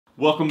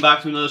Welcome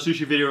back to another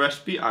sushi video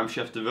recipe. I'm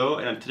Chef Devaux,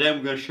 and today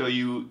I'm going to show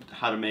you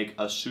how to make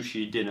a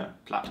sushi dinner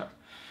platter.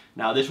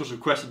 Now this was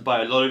requested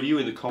by a lot of you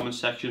in the comment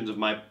sections of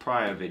my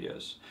prior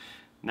videos.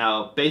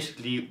 Now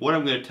basically what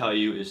I'm going to tell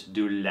you is to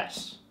do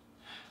less.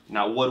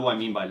 Now what do I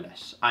mean by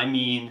less? I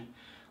mean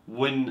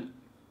when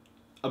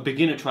a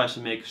beginner tries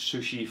to make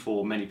sushi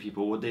for many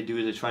people, what they do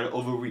is they try to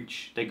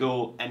overreach. They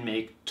go and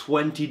make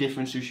 20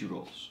 different sushi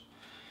rolls.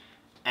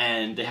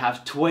 And they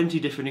have 20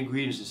 different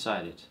ingredients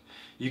inside it.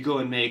 You go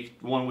and make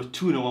one with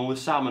tuna, one with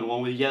salmon,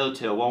 one with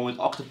yellowtail, one with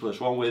octopus,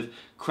 one with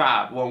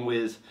crab, one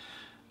with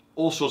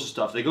all sorts of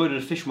stuff. They go into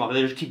the fish market,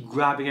 they just keep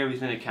grabbing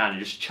everything they can and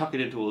just chuck it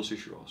into all the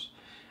sushi rolls.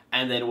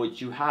 And then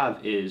what you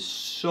have is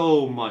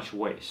so much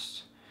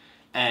waste.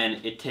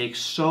 And it takes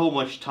so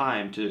much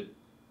time to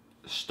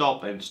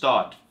stop and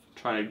start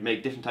trying to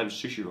make different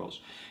types of sushi rolls.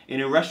 In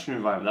a restaurant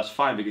environment, that's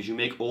fine because you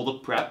make all the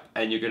prep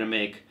and you're going to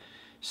make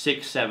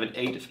 6, 7,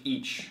 8 of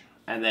each.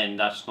 And then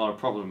that's not a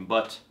problem.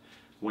 But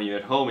when you're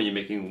at home and you're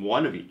making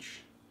one of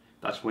each,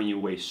 that's when you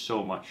waste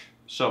so much.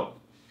 So,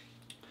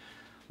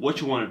 what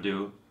you want to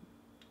do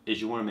is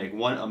you want to make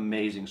one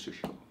amazing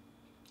sushi roll.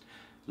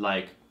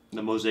 Like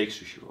the mosaic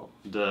sushi roll,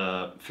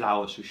 the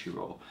flour sushi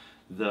roll,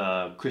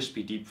 the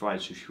crispy deep fried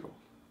sushi roll,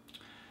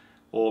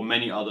 or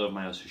many other of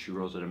my other sushi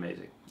rolls that are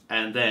amazing.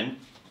 And then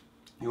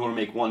you want to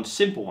make one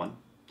simple one,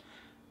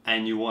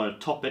 and you want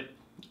to top it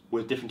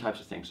with different types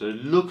of things. So it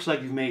looks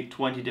like you've made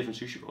 20 different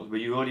sushi rolls, but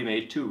you only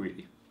made 2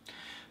 really.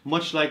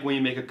 Much like when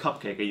you make a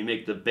cupcake and you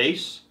make the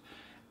base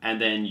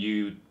and then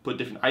you put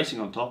different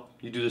icing on top,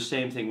 you do the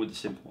same thing with the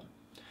simple one.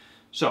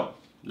 So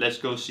let's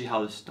go see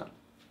how this is done.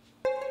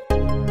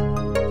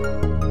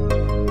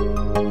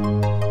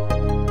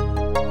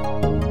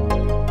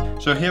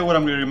 So here what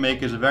I'm going to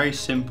make is a very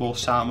simple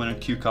salmon and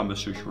cucumber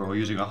sushi roll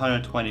using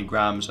 120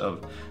 grams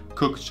of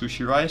cooked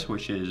sushi rice,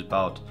 which is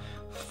about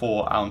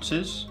 4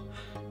 ounces,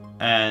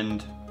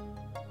 and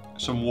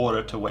some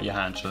water to wet your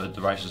hands so that the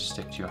rice doesn't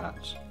stick to your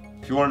hands.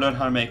 If you want to learn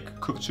how to make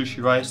cooked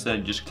sushi rice,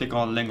 then just click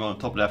on the link on the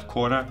top left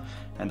corner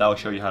and that will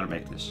show you how to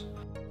make this.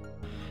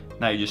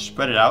 Now you just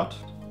spread it out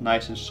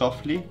nice and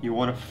softly. You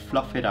want to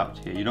fluff it out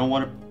here. You don't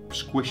want to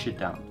squish it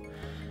down.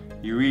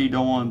 You really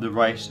don't want the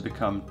rice to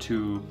become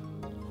too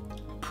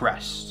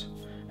pressed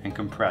and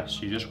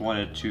compressed. You just want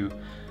it to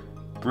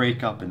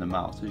break up in the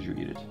mouth as you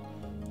eat it.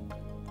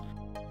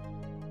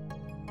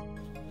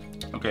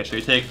 Okay, so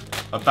you take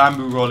a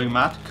bamboo rolling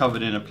mat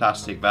covered in a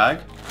plastic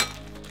bag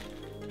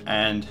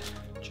and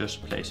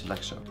just place it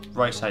like so,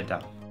 right side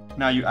down.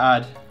 Now you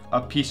add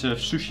a piece of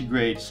sushi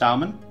grade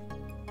salmon.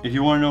 If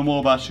you want to know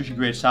more about sushi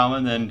grade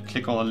salmon, then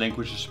click on the link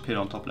which is pinned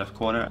on top left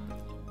corner.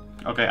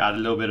 Okay, add a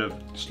little bit of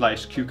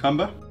sliced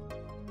cucumber.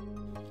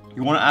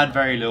 You want to add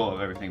very little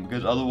of everything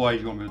because otherwise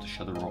you won't be able to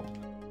shut the roll.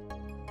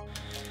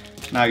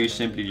 Now you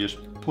simply just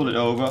pull it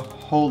over,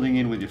 holding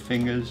in with your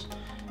fingers,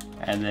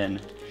 and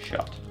then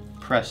shut.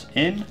 Press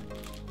in,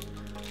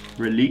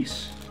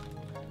 release,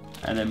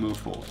 and then move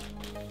forward.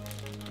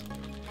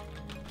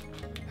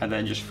 And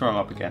then just firm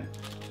up again.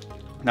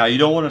 Now you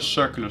don't want a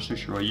circular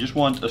sushi roll, you just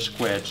want a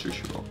squared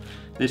sushi roll.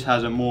 This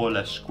has a more or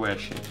less square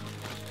shape.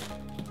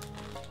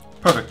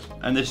 Perfect,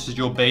 and this is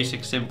your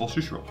basic simple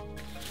sushi roll.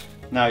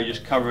 Now you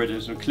just cover it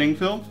in some cling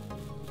film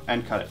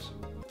and cut it.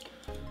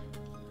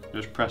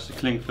 Just press the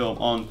cling film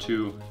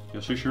onto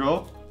your sushi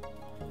roll.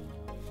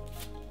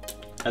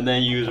 And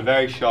then use a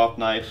very sharp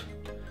knife,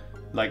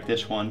 like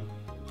this one,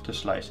 to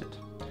slice it.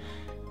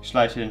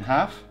 Slice it in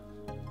half.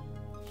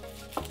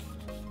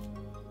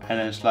 And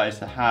then slice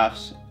the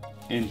halves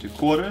into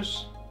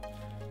quarters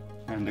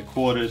and the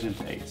quarters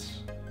into eighths.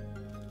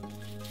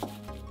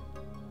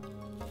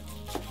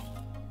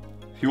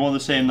 If you want the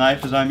same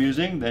knife as I'm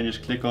using, then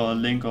just click on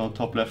the link on the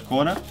top left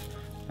corner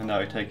and that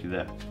will take you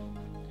there.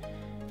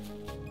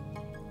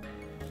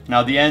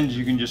 Now the ends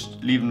you can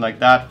just leave them like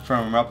that,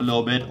 firm them up a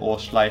little bit, or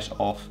slice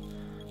off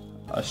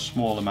a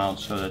small amount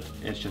so that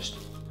it's just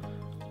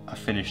a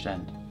finished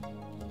end.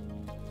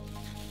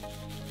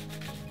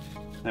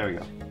 There we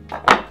go.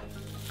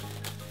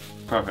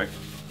 Perfect.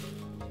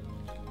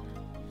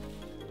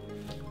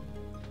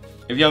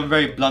 If you have a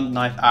very blunt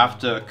knife,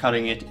 after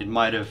cutting it, it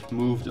might have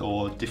moved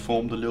or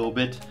deformed a little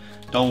bit.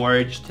 Don't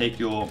worry, just take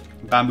your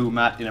bamboo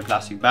mat in a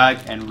plastic bag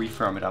and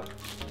refirm it up.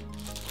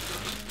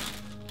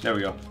 There we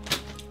go.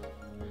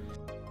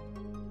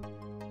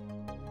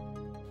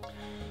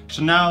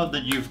 So now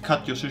that you've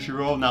cut your sushi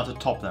roll, now to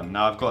top them.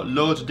 Now I've got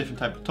loads of different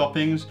types of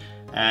toppings,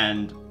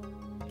 and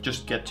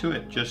just get to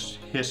it. Just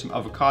here's some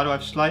avocado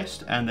I've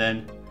sliced, and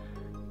then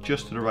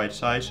just to the right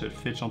size so it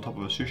fits on top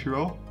of a sushi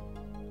roll.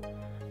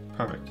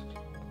 Perfect.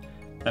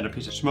 Then a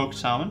piece of smoked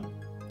salmon.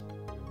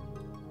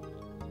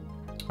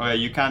 Okay,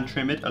 you can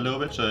trim it a little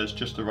bit so it's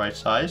just the right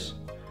size.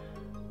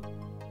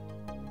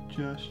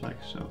 Just like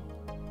so.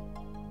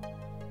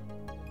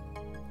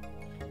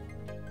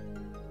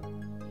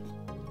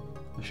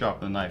 The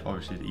sharper the knife,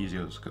 obviously the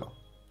easier it's go.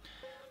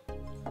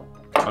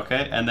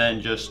 Okay, and then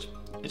just,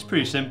 it's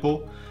pretty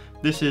simple.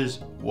 This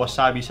is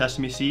wasabi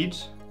sesame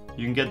seeds.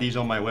 You can get these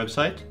on my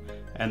website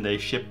and they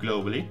ship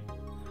globally.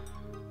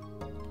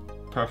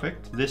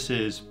 perfect. This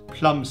is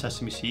plum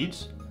sesame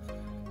seeds,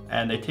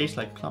 and they taste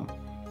like plum.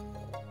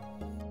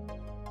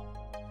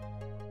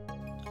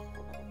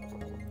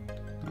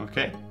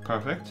 Okay,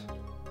 perfect.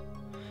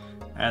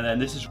 And then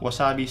this is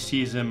wasabi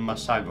seasoned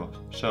masago,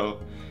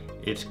 so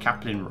it's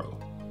Kaplan roe.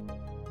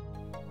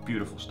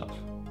 Beautiful stuff.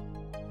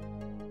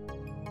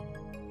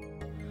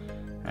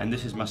 And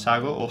this is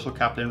masago, also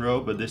Kaplan roe,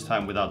 but this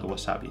time without the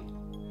wasabi.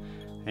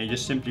 And you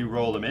just simply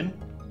roll them in,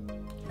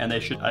 and they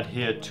should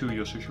adhere to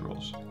your sushi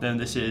rolls. Then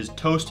this is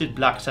toasted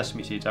black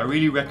sesame seeds. I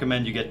really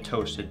recommend you get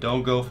toasted.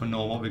 Don't go for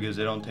normal because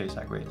they don't taste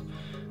that great.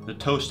 The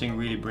toasting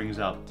really brings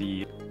out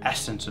the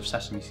essence of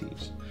sesame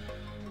seeds.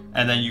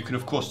 And then you can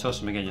of course toast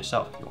them again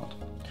yourself if you want.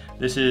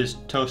 This is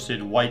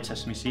toasted white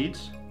sesame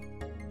seeds.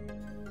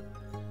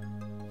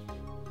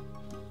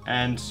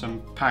 And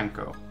some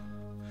panko.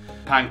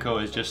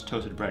 Panko is just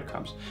toasted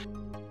breadcrumbs.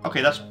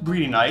 Okay, that's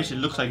really nice. It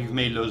looks like you've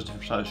made loads of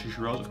different styles of sushi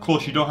rolls. Of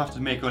course, you don't have to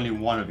make only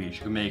one of each.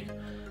 You can make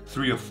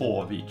 3 or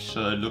 4 of each.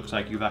 So it looks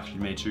like you've actually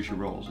made sushi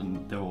rolls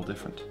and they're all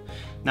different.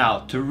 Now,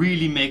 to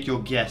really make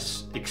your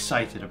guests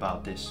excited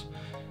about this,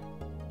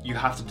 you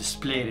have to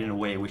display it in a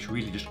way which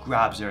really just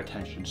grabs their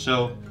attention.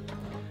 So,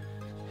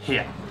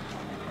 here,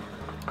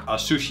 a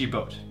sushi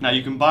boat. Now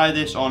you can buy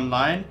this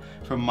online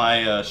from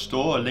my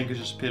store. A link is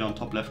just pinned on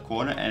top left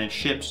corner, and it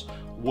ships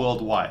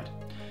worldwide.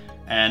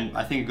 And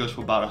I think it goes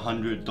for about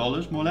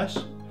 $100 more or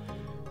less.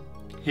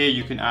 Here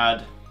you can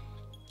add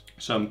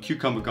some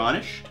cucumber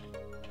garnish,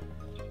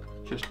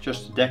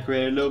 just to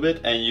decorate it a little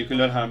bit, and you can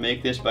learn how to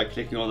make this by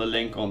clicking on the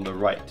link on the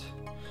right.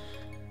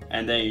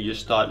 And then you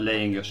just start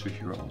laying your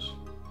sushi rolls.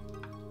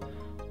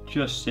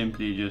 Just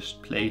simply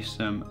just place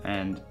them,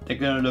 and they're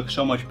gonna look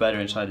so much better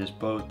inside this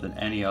boat than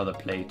any other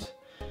plate.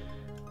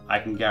 I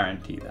can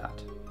guarantee that.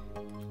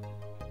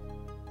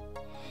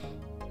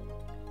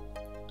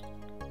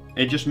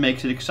 It just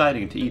makes it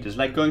exciting to eat. It's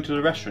like going to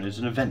the restaurant. It's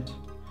an event.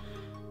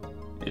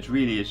 It's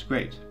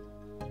great.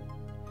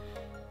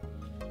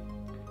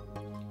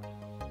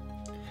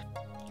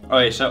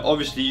 Alright, so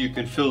obviously you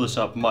can fill this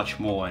up much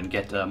more and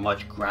get a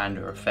much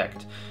grander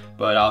effect,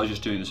 but I was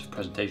just doing this for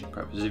presentation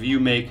purposes. If you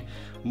make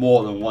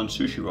more than one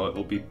sushi roll, it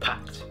will be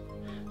packed.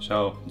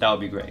 So that would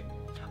be great.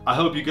 I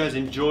hope you guys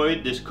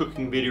enjoyed this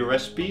cooking video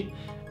recipe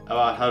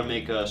about how to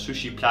make a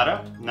sushi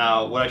platter.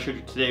 Now, what I showed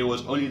you today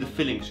was only the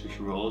filling sushi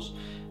rolls.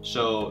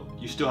 So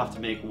you still have to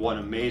make one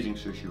amazing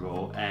sushi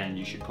roll, and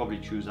you should probably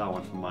choose that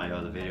one from my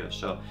other videos.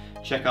 So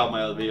check out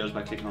my other videos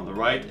by clicking on the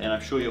right, and I'm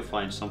sure you'll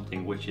find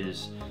something which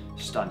is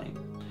stunning.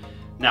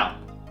 Now,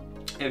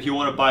 if you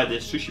want to buy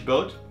this sushi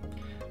boat,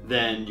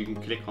 then you can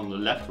click on the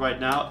left right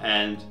now,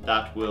 and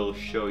that will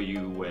show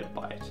you where to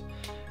buy it.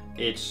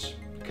 It's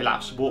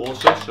collapsible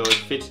also, so it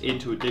fits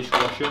into a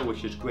dishwasher,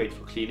 which is great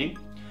for cleaning.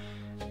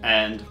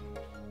 And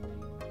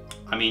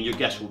I mean, your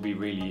guests will be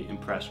really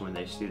impressed when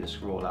they see this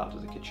roll out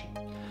of the kitchen.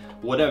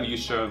 Whatever you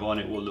serve on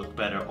it will look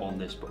better on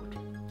this boat.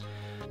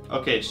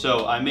 Okay,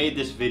 so I made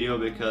this video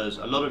because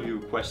a lot of you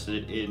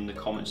requested it in the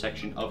comment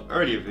section of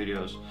earlier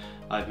videos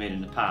I've made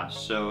in the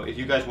past. So if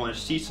you guys want to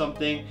see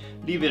something,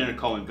 leave it in a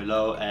comment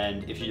below,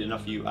 and if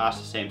enough of you ask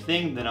the same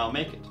thing, then I'll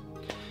make it.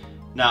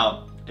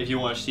 Now, if you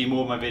want to see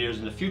more of my videos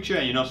in the future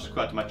and you're not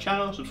subscribed to my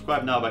channel,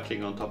 subscribe now by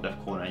clicking on the top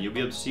left corner, and you'll be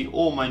able to see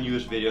all my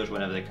newest videos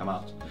whenever they come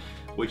out,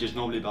 which is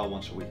normally about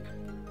once a week.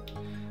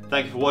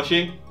 Thank you for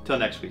watching. Till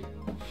next week.